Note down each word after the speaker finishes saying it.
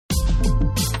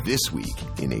This Week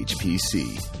in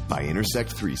HPC by Intersect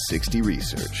 360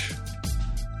 Research.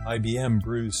 IBM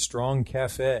brews strong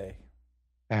cafe.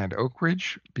 And Oak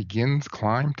Ridge begins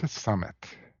climb to summit.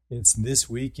 It's This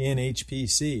Week in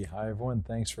HPC. Hi, everyone.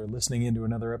 Thanks for listening into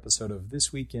another episode of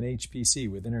This Week in HPC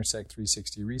with Intersect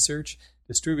 360 Research,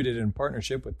 distributed in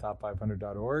partnership with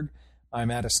Top500.org.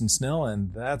 I'm Addison Snell,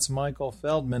 and that's Michael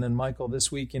Feldman. And Michael,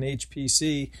 This Week in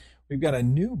HPC, we've got a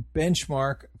new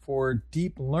benchmark for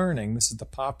deep learning. This is the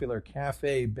popular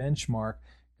Caffe benchmark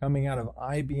coming out of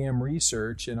IBM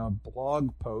Research in a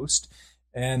blog post,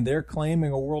 and they're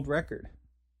claiming a world record.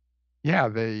 Yeah,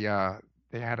 they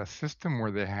had a system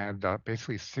where they had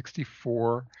basically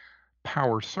 64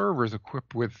 power servers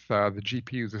equipped with the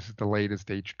GPUs. This is the latest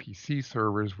HPC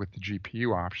servers with the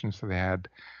GPU option. So they had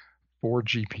 4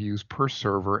 GPUs per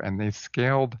server, and they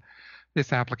scaled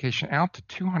this application out to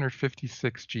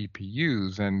 256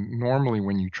 GPUs. And normally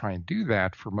when you try and do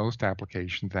that for most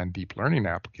applications and deep learning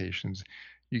applications,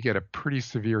 you get a pretty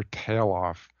severe tail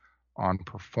off on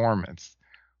performance.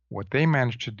 What they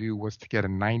managed to do was to get a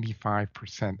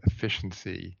 95%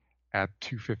 efficiency at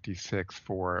 256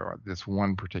 for this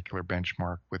one particular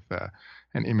benchmark with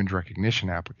an image recognition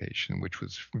application, which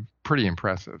was pretty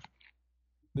impressive.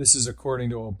 This is according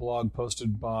to a blog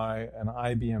posted by an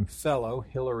IBM fellow,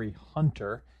 Hilary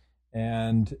Hunter.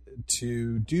 And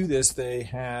to do this, they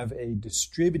have a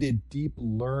distributed deep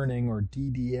learning or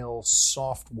DDL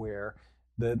software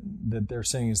that they're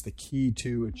saying is the key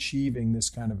to achieving this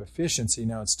kind of efficiency.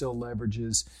 Now, it still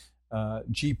leverages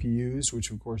GPUs,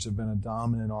 which of course have been a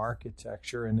dominant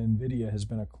architecture, and NVIDIA has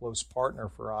been a close partner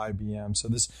for IBM. So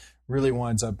this really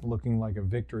winds up looking like a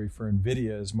victory for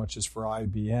NVIDIA as much as for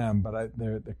IBM. But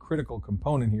the critical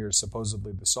component here is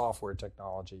supposedly the software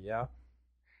technology, yeah?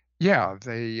 Yeah,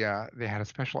 they had a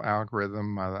special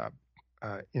algorithm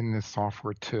in this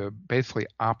software to basically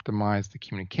optimize the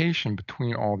communication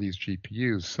between all these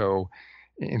GPUs. So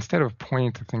instead of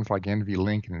pointing to things like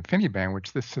NVLink and InfiniBand,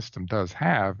 which this system does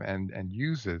have and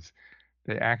uses,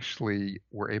 they actually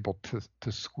were able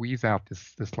to squeeze out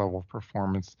this level of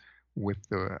performance with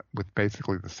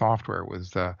basically the software. It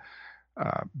was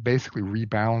basically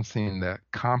rebalancing the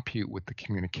compute with the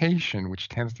communication, which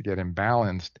tends to get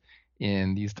imbalanced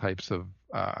in these types of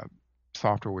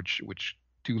software, which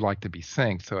do like to be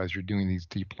synced. So as you're doing these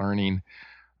deep learning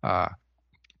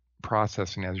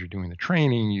processing, as you're doing the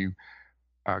training, you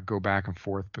go back and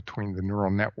forth between the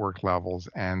neural network levels,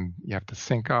 and you have to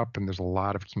sync up, and there's a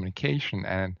lot of communication.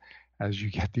 And as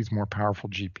you get these more powerful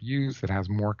GPUs that has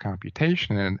more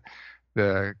computation, and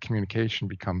the communication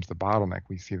becomes the bottleneck.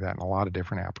 We see that in a lot of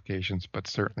different applications, but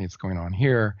certainly it's going on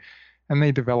here. And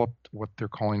they developed what they're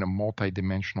calling a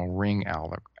multidimensional ring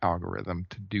algorithm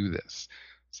to do this.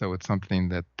 So it's something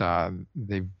that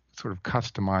they've sort of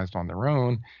customized on their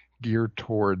own, geared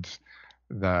towards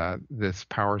this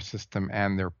power system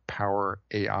and their Power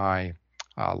AI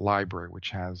library,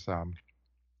 which has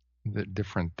the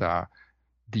different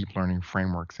deep learning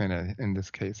frameworks in it. In this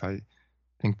case, I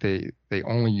think they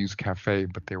only use Caffe,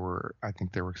 but I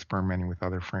think they were experimenting with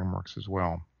other frameworks as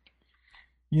well.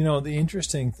 You know, the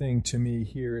interesting thing to me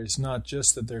here is not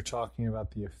just that they're talking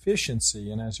about the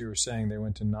efficiency, and as you were saying, they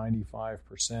went to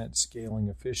 95% scaling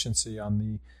efficiency on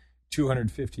the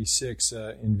 256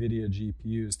 NVIDIA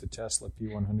GPUs, the Tesla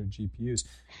P100 GPUs,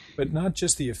 but not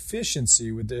just the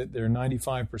efficiency. With their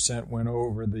 95% went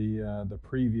over the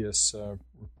previous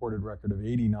reported record of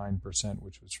 89%,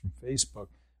 which was from Facebook.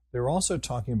 They're also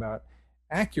talking about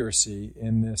accuracy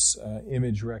in this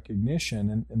image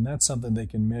recognition, and that's something they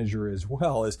can measure as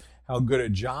well, as how good a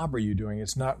job are you doing.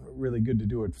 It's not really good to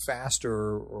do it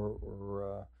faster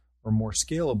or more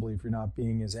scalably if you're not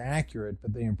being as accurate,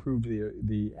 but they improved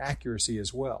the accuracy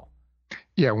as well.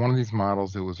 Yeah, one of these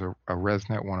models, it was a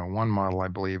ResNet 101 model, I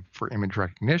believe, for image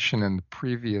recognition, and the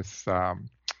previous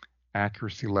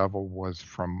accuracy level was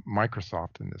from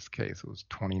Microsoft in this case. It was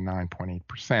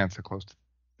 29.8%, so close to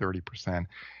 30%.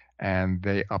 And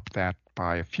they upped that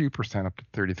by a few percent up to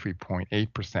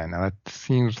 33.8%. Now that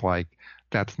seems like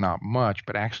that's not much,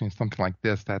 but actually in something like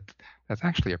this, that's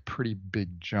actually a pretty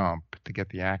big jump to get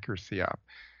the accuracy up.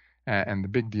 And the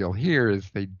big deal here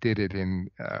is they did it in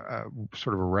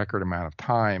sort of a record amount of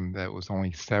time. That was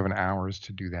only 7 hours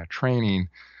to do that training.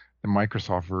 The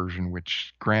Microsoft version,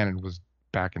 which granted was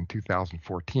back in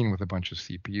 2014 with a bunch of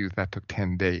CPUs, that took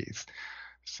 10 days.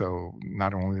 So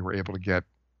not only were they able to get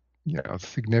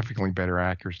significantly better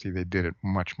accuracy, they did it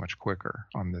much, much quicker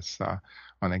on this,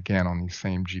 on these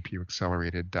same GPU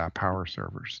accelerated power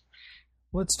servers.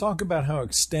 Let's talk about how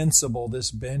extensible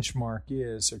this benchmark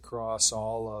is across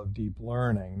all of deep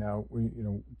learning. Now,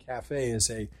 Caffe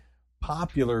is a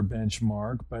popular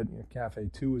benchmark, but Cafe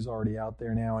 2 is already out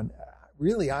there now. And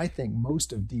really, I think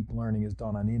most of deep learning is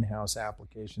done on in-house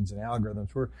applications and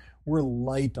algorithms. We're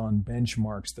light on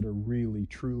benchmarks that are really,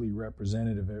 truly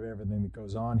representative of everything that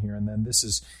goes on here. And then this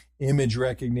is image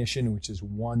recognition, which is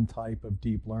one type of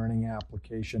deep learning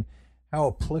application. How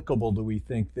applicable do we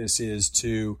think this is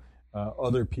to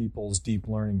other people's deep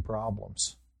learning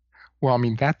problems? Well, I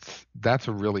mean, that's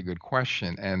a really good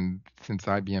question. And since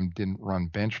IBM didn't run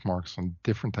benchmarks on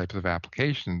different types of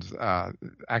applications,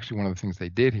 actually one of the things they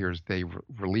did here is they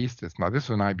released this. Now, this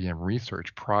is an IBM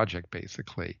research project,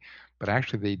 basically, but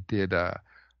actually they did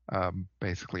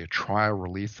basically a trial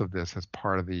release of this as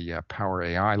part of the Power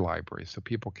AI library. So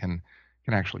people can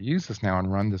actually use this now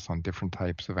and run this on different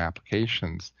types of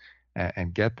applications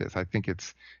and get this. I think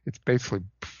it's basically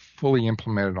fully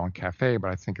implemented on Caffe,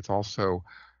 but I think it's also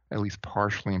at least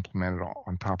partially implemented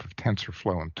on top of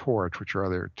TensorFlow and Torch, which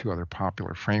are two other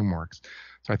popular frameworks.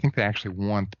 So I think they actually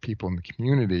want people in the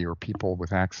community or people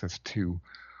with access to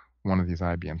one of these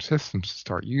IBM systems to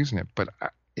start using it. But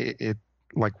it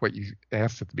like what you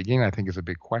asked at the beginning, I think is a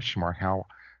big question mark. How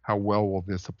well will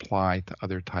this apply to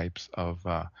other types of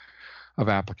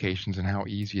applications, and how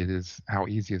easy is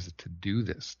it to do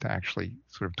this, to actually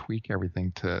sort of tweak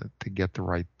everything to get the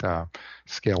right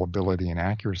scalability and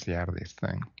accuracy out of this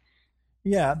thing?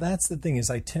 Yeah, that's the thing,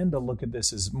 is I tend to look at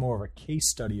this as more of a case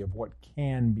study of what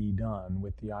can be done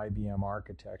with the IBM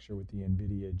architecture, with the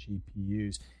NVIDIA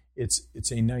GPUs.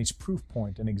 It's a nice proof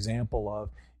point, an example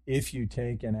of if you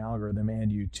take an algorithm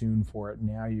and you tune for it,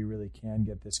 now you really can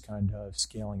get this kind of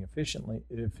scaling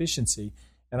efficiency.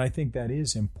 And I think that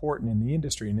is important in the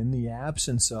industry. And in the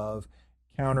absence of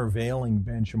countervailing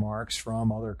benchmarks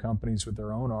from other companies with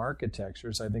their own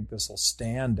architectures, I think this will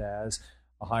stand as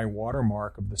a high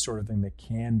watermark of the sort of thing that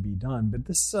can be done. But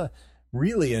this is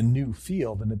really a new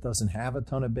field, and it doesn't have a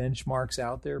ton of benchmarks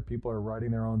out there. People are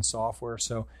writing their own software.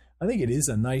 So I think it is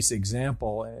a nice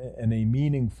example and a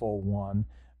meaningful one.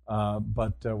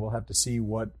 But we'll have to see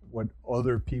what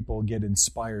other people get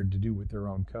inspired to do with their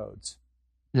own codes.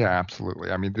 Yeah,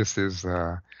 absolutely. I mean, this is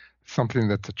something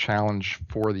that's a challenge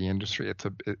for the industry.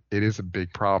 It is a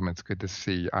big problem. It's good to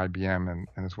see IBM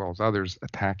and as well as others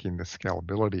attacking the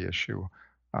scalability issue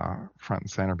front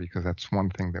and center, because that's one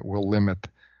thing that will limit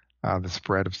the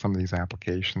spread of some of these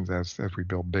applications as we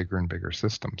build bigger and bigger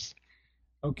systems.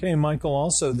 Okay, Michael,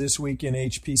 also this week in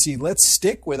HPC, let's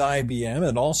stick with IBM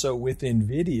and also with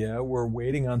NVIDIA. We're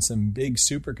waiting on some big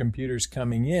supercomputers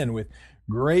coming in with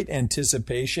great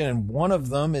anticipation, and one of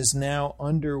them is now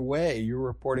underway. You're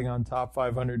reporting on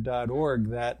top500.org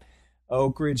that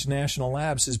Oak Ridge National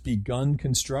Labs has begun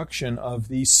construction of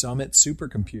the Summit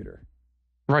supercomputer.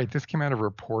 Right. This came out of a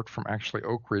report from actually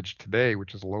Oak Ridge Today,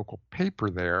 which is a local paper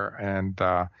there, and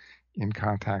in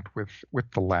contact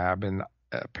with the lab. And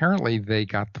apparently they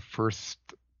got the first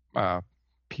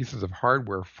pieces of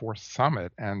hardware for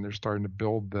Summit, and they're starting to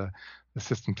build the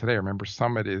system today. Remember,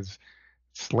 Summit is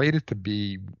slated to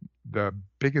be the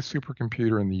biggest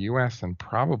supercomputer in the U.S. and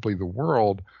probably the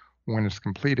world when it's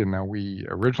completed. Now, we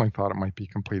originally thought it might be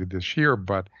completed this year,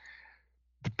 but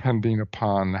depending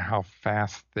upon how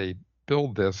fast they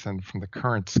build this and from the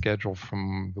current schedule,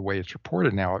 from the way it's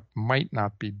reported now, it might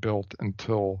not be built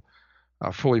until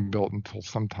fully built until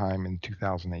sometime in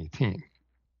 2018.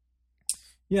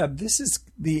 Yeah, this is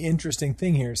the interesting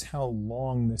thing here, is how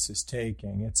long this is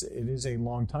taking. It is a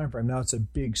long time frame. Now it's a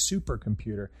big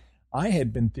supercomputer. I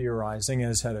had been theorizing,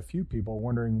 as had a few people,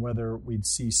 wondering whether we'd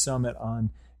see Summit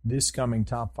on this coming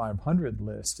top 500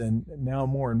 list. And now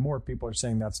more and more people are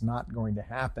saying that's not going to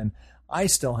happen. I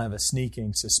still have a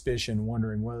sneaking suspicion,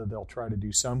 wondering whether they'll try to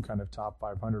do some kind of top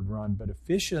 500 run. But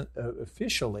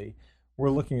officially, we're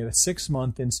looking at a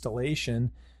 6-month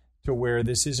installation, to where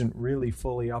this isn't really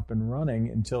fully up and running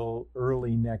until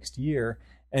early next year,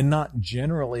 and not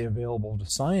generally available to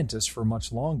scientists for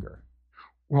much longer.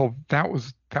 Well, that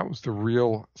was the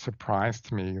real surprise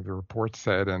to me. The report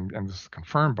said, and this is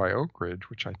confirmed by Oak Ridge,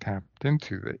 which I tapped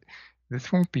into, that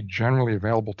this won't be generally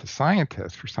available to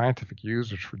scientists, for scientific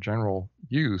users, for general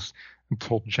use,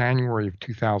 until January of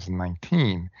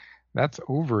 2019. That's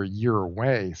over a year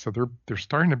away. So they're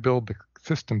starting to build the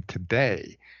system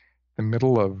today, the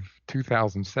middle of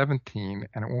 2017,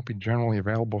 and it won't be generally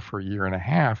available for a year and a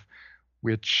half,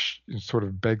 which sort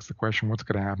of begs the question, what's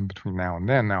going to happen between now and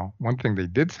then? Now, one thing they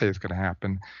did say is going to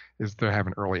happen is they'll have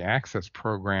an early access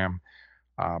program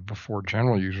before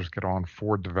general users get on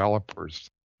for developers.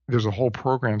 There's a whole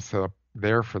program set up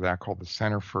there for that called the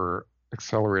Center for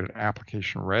Accelerated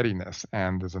Application Readiness,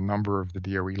 and there's a number of the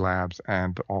DOE labs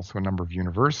and also a number of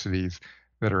universities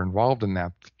that are involved in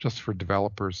that, just for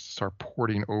developers to start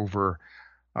porting over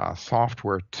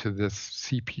software to this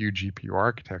CPU GPU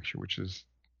architecture, which is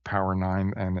Power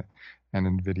 9 and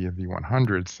NVIDIA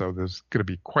V100. So there's going to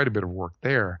be quite a bit of work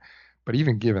there. But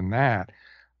even given that,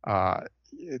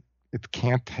 it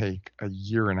can't take a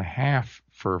year and a half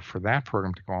for that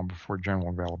program to go on before general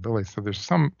availability. So there's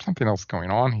something else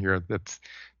going on here that's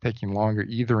taking longer,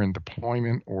 either in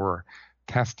deployment or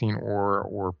testing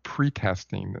or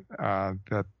pre-testing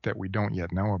that we don't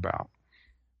yet know about.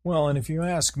 Well, and if you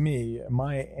ask me,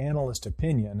 my analyst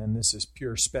opinion, and this is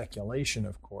pure speculation,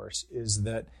 of course, is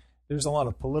that there's a lot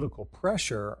of political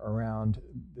pressure around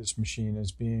this machine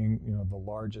as being, the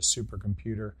largest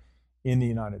supercomputer in the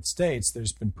United States.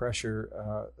 There's been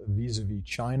pressure vis-a-vis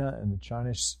China and the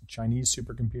Chinese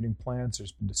supercomputing plans.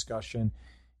 There's been discussion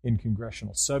in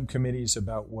congressional subcommittees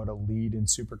about what a lead in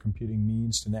supercomputing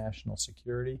means to national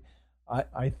security.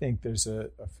 I think there's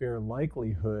a fair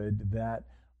likelihood that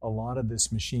a lot of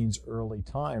this machine's early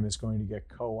time is going to get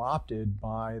co-opted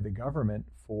by the government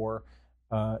for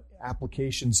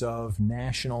applications of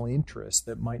national interest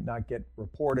that might not get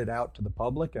reported out to the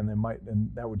public, and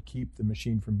that would keep the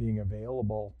machine from being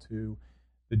available to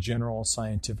the general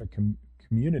scientific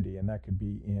community, and that could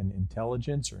be in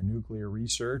intelligence or nuclear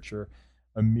research or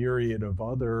a myriad of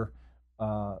other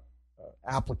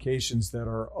applications that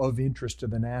are of interest to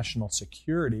the national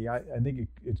security. I think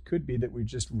it could be that we're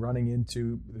just running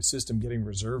into the system getting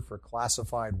reserved for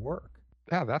classified work.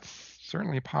 Yeah, that's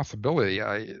certainly a possibility.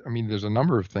 I mean, there's a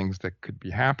number of things that could be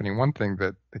happening. One thing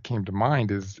that came to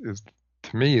mind is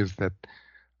that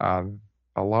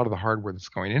a lot of the hardware that's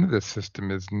going into this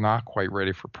system is not quite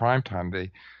ready for prime time.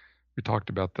 We talked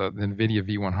about the NVIDIA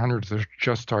V100s. They're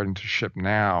just starting to ship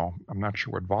now. I'm not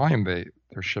sure what volume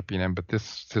they're shipping in, but this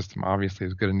system obviously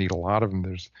is going to need a lot of them.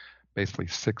 There's basically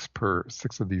six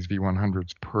of these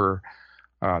V100s per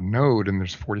node, and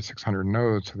there's 4,600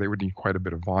 nodes, so they would need quite a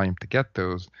bit of volume to get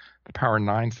those. The Power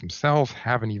 9s themselves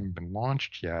haven't even been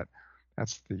launched yet.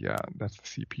 That's the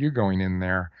CPU going in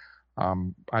there.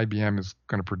 IBM is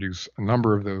going to produce a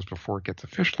number of those before it gets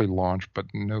officially launched, but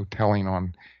no telling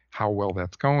on how well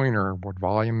that's going or what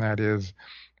volume that is.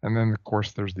 And then, of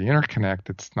course, there's the interconnect.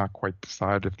 It's not quite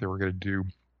decided if they were going to do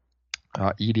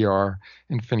EDR,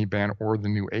 InfiniBand, or the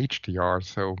new HDR.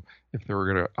 So if they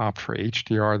were going to opt for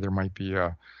HDR, there might be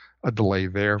a delay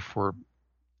there for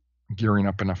gearing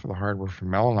up enough of the hardware for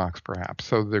Mellanox, perhaps.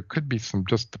 So there could be some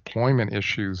just deployment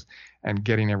issues and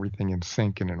getting everything in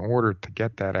sync and in order to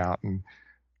get that out and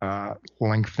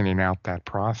lengthening out that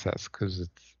process, because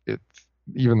it's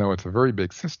even though it's a very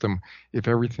big system, if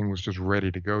everything was just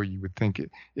ready to go, you would think it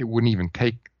wouldn't even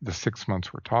take the 6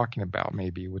 months we're talking about.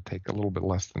 Maybe it would take a little bit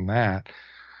less than that.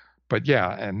 But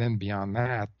yeah, and then beyond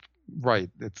that, right,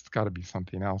 it's got to be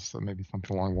something else. So maybe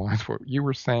something along the lines of what you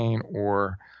were saying,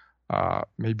 or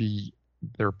maybe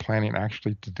they're planning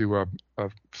actually to do a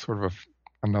sort of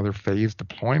another phase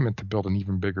deployment to build an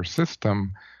even bigger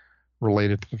system,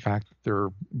 related to the fact that they're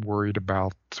worried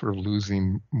about sort of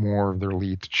losing more of their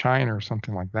lead to China or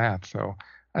something like that. So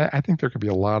I think there could be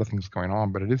a lot of things going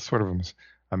on, but it is sort of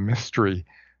a mystery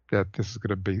that this is going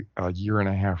to be a year and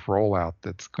a half rollout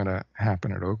that's going to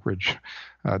happen at Oak Ridge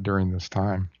during this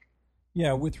time.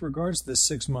 Yeah, with regards to the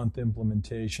 6-month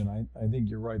implementation, I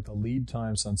think you're right. The lead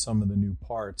times on some of the new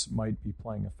parts might be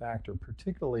playing a factor,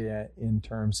 particularly in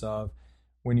terms of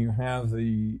when you have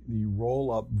the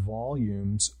roll-up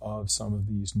volumes of some of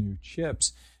these new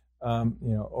chips.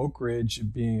 Oak Ridge,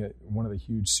 being one of the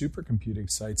huge supercomputing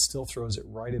sites, still throws it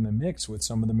right in the mix with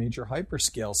some of the major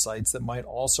hyperscale sites that might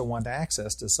also want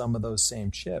access to some of those same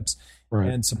chips. Right.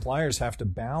 And suppliers have to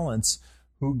balance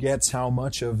who gets how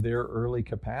much of their early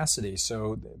capacity.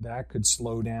 So that could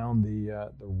slow down the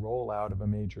rollout of a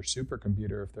major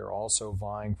supercomputer if they're also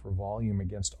vying for volume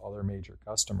against other major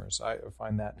customers. I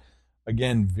find that,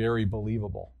 again, very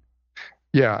believable.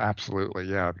 Yeah, absolutely.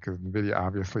 Yeah, because NVIDIA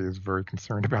obviously is very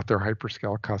concerned about their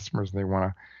hyperscale customers. They want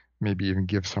to maybe even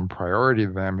give some priority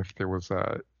to them if there was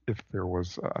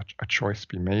a choice to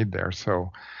be made there.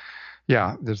 So,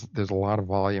 yeah, there's a lot of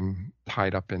volume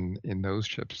tied up in those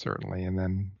chips, certainly. And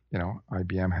then,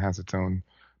 IBM has its own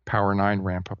Power 9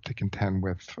 ramp up to contend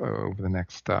with over the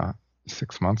next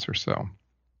 6 months or so.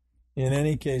 In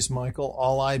any case, Michael,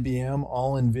 all IBM,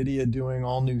 all NVIDIA doing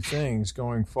all new things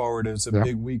going forward. It's a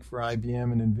big week for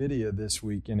IBM and NVIDIA this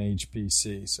week in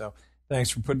HPC. So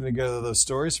thanks for putting together those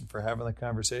stories and for having the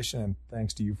conversation, and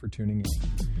thanks to you for tuning in.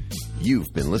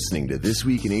 You've been listening to This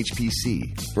Week in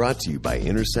HPC, brought to you by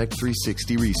Intersect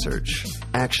 360 Research,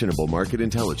 actionable market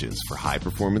intelligence for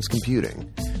high-performance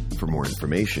computing. For more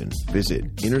information,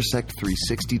 visit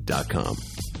intersect360.com.